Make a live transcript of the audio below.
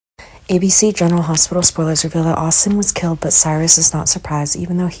ABC General Hospital spoilers reveal that Austin was killed, but Cyrus is not surprised.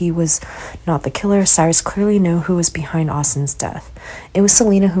 Even though he was not the killer, Cyrus clearly knew who was behind Austin's death. It was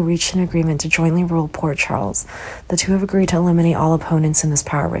Selena who reached an agreement to jointly rule Port Charles. The two have agreed to eliminate all opponents in this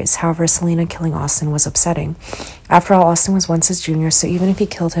power race. However, Selena killing Austin was upsetting. After all, Austin was once his junior, so even if he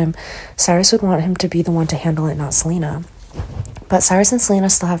killed him, Cyrus would want him to be the one to handle it, not Selena. But Cyrus and Selena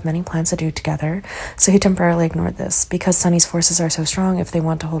still have many plans to do together, so he temporarily ignored this. Because Sonny's forces are so strong, if they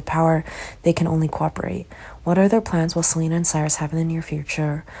want to hold power, they can only cooperate. What are their plans will Selena and Cyrus have in the near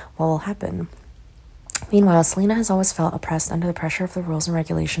future? What will happen? Meanwhile, Selena has always felt oppressed under the pressure of the rules and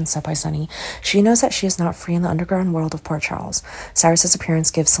regulations set by Sonny. She knows that she is not free in the underground world of Port Charles. Cyrus's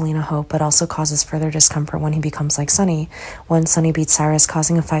appearance gives Selena hope, but also causes further discomfort when he becomes like Sonny. When Sonny beats Cyrus,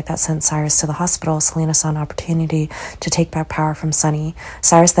 causing a fight that sent Cyrus to the hospital, Selena saw an opportunity to take back power from Sonny.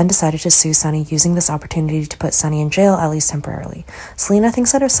 Cyrus then decided to sue Sonny, using this opportunity to put Sonny in jail, at least temporarily. Selena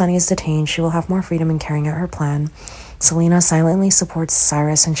thinks that if Sonny is detained, she will have more freedom in carrying out her plan. Selena silently supports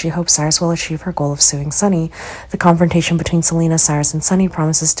Cyrus, and she hopes Cyrus will achieve her goal of suing Sonny. The confrontation between Selena, Cyrus, and Sonny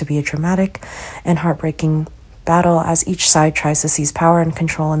promises to be a dramatic and heartbreaking battle as each side tries to seize power and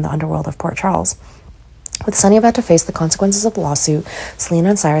control in the underworld of Port Charles. With Sonny about to face the consequences of the lawsuit, Selena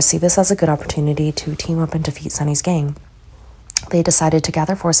and Cyrus see this as a good opportunity to team up and defeat Sonny's gang. They decided to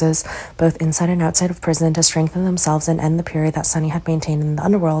gather forces, both inside and outside of prison, to strengthen themselves and end the period that Sonny had maintained in the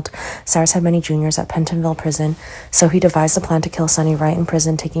underworld. Cyrus had many juniors at Pentonville Prison, so he devised a plan to kill Sonny right in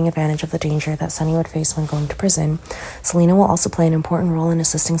prison, taking advantage of the danger that Sonny would face when going to prison. Selena will also play an important role in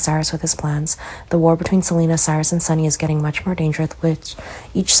assisting Cyrus with his plans. The war between Selena, Cyrus, and Sonny is getting much more dangerous, with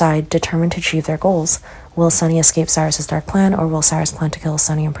each side determined to achieve their goals. Will Sonny escape Cyrus's dark plan, or will Cyrus' plan to kill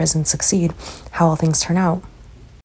Sonny in prison succeed? How will things turn out?